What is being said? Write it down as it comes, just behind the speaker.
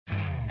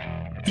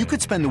You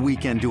could spend the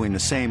weekend doing the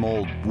same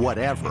old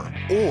whatever,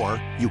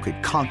 or you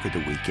could conquer the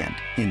weekend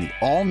in the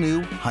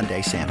all-new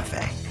Hyundai Santa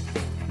Fe.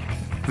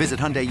 Visit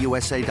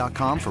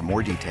HyundaiUSA.com for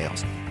more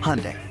details.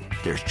 Hyundai,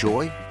 there's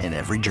joy in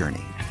every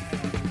journey.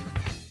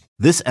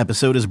 This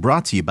episode is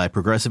brought to you by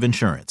Progressive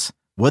Insurance.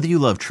 Whether you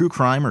love true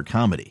crime or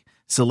comedy,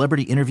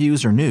 celebrity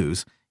interviews or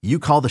news, you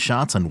call the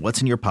shots on what's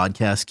in your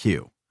podcast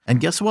queue. And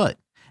guess what?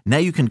 Now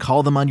you can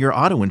call them on your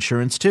auto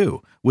insurance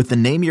too with the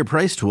Name Your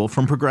Price tool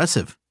from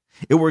Progressive.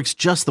 It works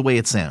just the way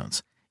it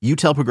sounds. You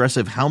tell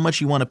Progressive how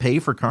much you want to pay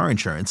for car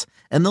insurance,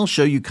 and they'll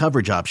show you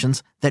coverage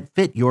options that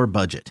fit your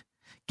budget.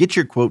 Get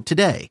your quote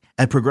today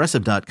at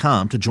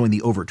Progressive.com to join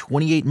the over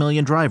 28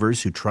 million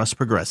drivers who trust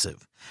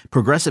Progressive.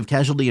 Progressive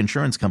Casualty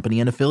Insurance Company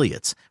and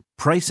Affiliates.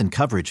 Price and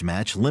coverage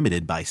match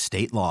limited by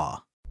state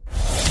law.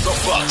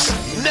 The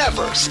Bucks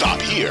never stop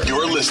here.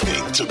 You're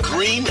listening to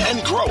Green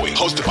and Growing,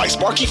 hosted by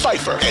Sparky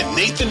Pfeiffer and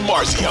Nathan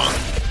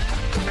Marzion.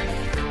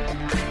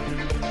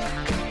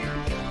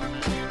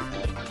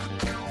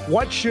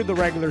 What should the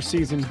regular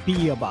season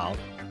be about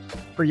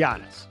for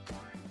Giannis?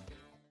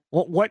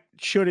 What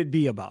should it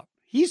be about?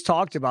 He's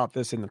talked about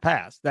this in the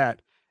past,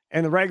 that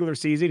in the regular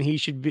season,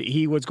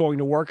 he was going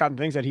to work on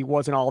things that he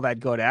wasn't all that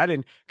good at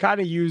and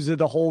kind of use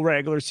the whole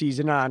regular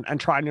season on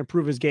trying to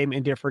improve his game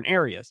in different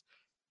areas.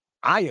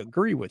 I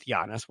agree with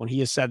Giannis when he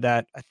has said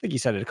that. I think he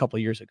said it a couple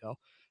of years ago,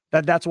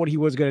 that that's what he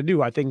was going to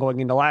do, I think,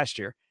 going into last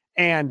year.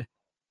 And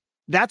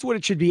that's what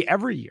it should be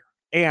every year.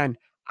 And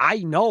I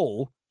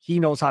know he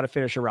knows how to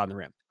finish around the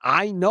rim.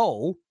 I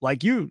know,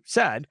 like you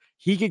said,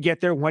 he could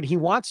get there when he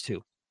wants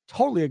to.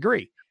 Totally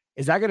agree.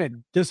 Is that going to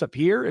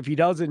disappear if he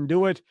doesn't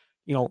do it,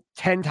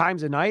 10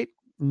 times a night?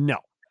 No,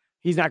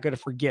 he's not going to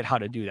forget how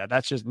to do that.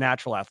 That's just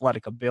natural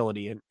athletic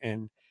ability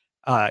and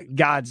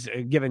God's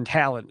given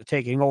talent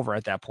taking over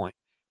at that point.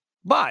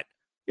 But,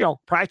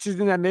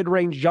 practicing that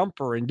mid-range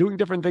jumper and doing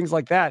different things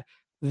like that,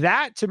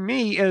 that to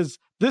me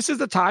this is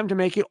the time to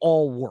make it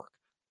all work.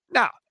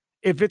 Now,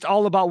 if it's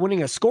all about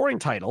winning a scoring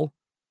title,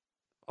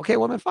 okay,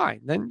 well then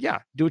fine. Then yeah,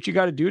 do what you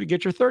got to do to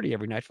get your 30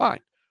 every night. Fine.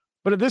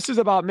 But if this is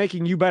about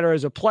making you better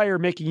as a player,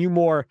 making you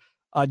more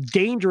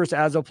dangerous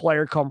as a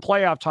player come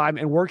playoff time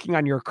and working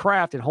on your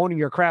craft and honing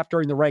your craft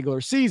during the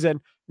regular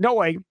season,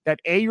 knowing that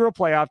A, you're a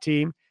playoff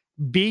team,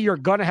 B, you're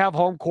going to have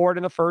home court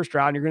in the first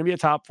round. You're going to be a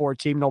top 4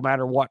 team no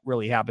matter what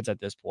really happens at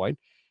this point.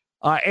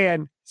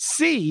 And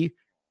C,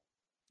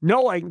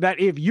 knowing that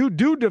if you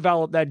do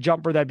develop that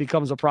jumper that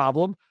becomes a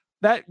problem,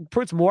 that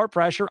puts more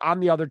pressure on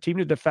the other team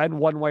to defend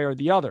one way or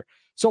the other.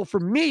 So for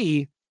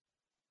me,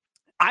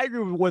 I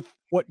agree with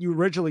what you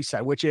originally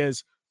said, which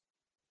is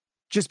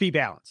just be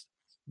balanced.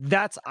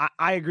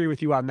 I agree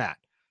with you on that.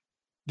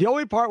 The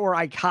only part where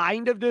I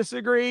kind of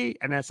disagree,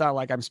 and that's not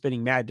like I'm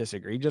spinning mad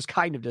disagree, just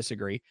kind of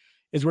disagree,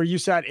 is where you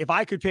said, if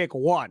I could pick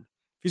one,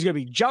 if he's going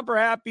to be jumper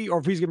happy or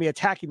if he's going to be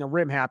attacking the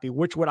rim happy,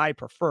 which would I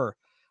prefer?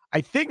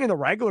 I think in the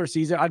regular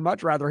season, I'd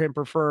much rather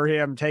prefer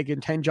him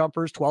taking 10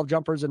 jumpers, 12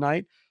 jumpers a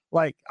night.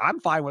 Like, I'm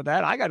fine with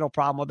that. I got no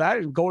problem with that.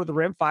 And go to the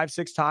rim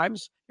 5-6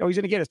 times. He's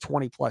going to get his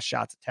 20 plus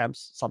shots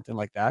attempts, something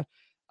like that.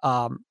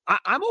 I'm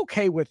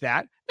okay with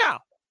that. Now,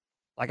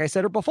 like I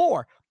said it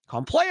before,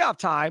 come playoff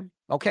time,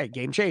 okay,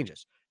 game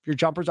changes. If your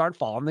jumpers aren't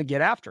falling, then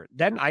get after it.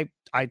 Then I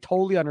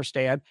totally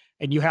understand.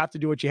 And you have to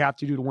do what you have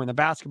to do to win the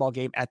basketball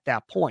game at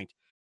that point.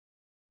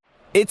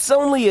 It's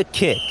only a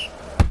kick,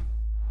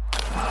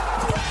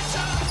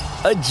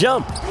 a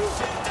jump,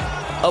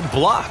 a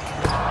block.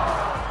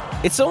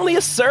 It's only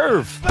a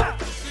serve.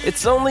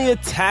 It's only a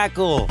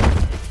tackle,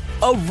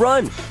 a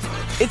run.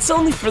 It's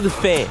only for the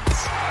fans.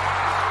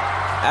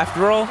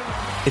 After all,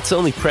 it's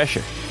only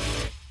pressure.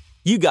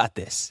 You got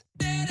this.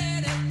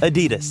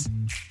 Adidas.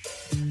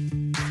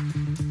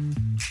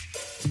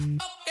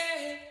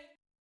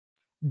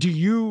 Do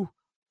you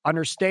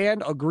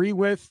understand, agree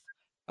with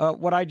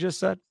what I just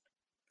said?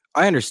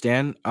 I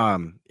understand.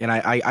 And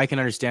I can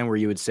understand where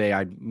you would say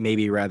I'd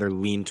maybe rather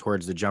lean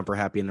towards the jumper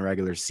happy in the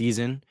regular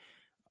season.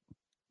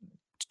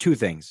 Two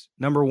things.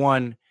 Number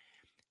one,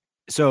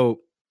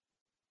 so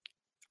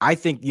I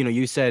think,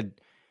 you said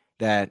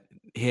that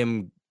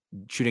him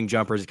shooting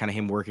jumpers is kind of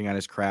him working on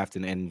his craft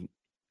and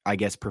I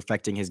guess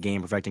perfecting his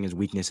game, perfecting his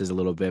weaknesses a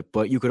little bit.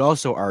 But you could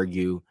also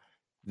argue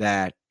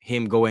that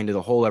him going to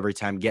the hole every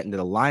time, getting to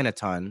the line a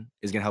ton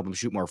is going to help him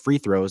shoot more free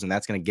throws. And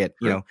that's going to get,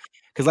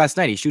 because last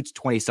night he shoots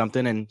 20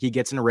 something and he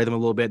gets in a rhythm a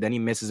little bit. Then he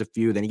misses a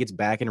few, then he gets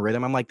back in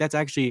rhythm. I'm like, that's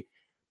actually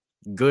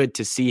good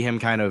to see him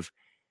kind of,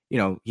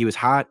 he was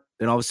hot.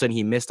 Then all of a sudden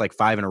he missed like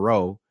 5 in a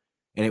row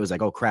and it was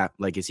like, oh crap.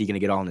 Like, is he going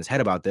to get all in his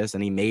head about this?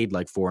 And he made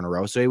like 4 in a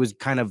row. So it was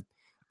kind of,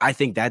 I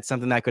think that's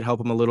something that could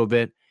help him a little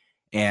bit.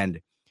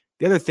 And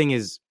the other thing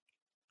is,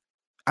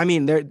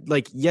 they're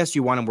like, yes,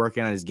 you want him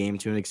working on his game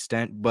to an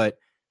extent, but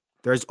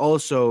there's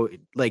also,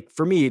 like,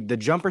 for me, the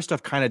jumper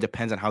stuff kind of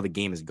depends on how the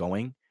game is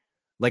going.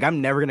 Like, I'm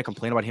never going to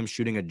complain about him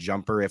shooting a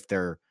jumper if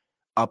they're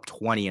up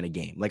 20 in a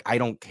game. Like, I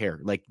don't care.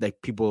 Like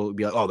people will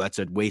be like, oh, that's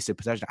a wasted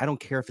possession. I don't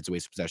care if it's a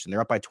wasted possession.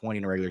 They're up by 20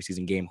 in a regular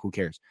season game. Who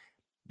cares?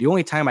 The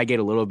only time I get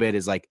a little bit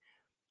is like,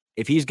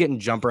 if he's getting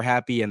jumper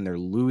happy and they're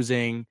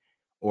losing,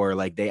 or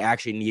like they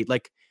actually need,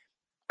 like,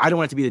 I don't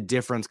want it to be the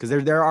difference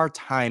because there are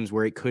times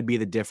where it could be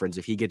the difference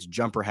if he gets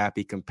jumper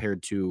happy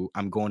compared to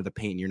I'm going to the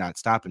paint and you're not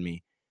stopping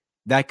me.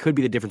 That could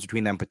be the difference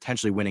between them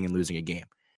potentially winning and losing a game.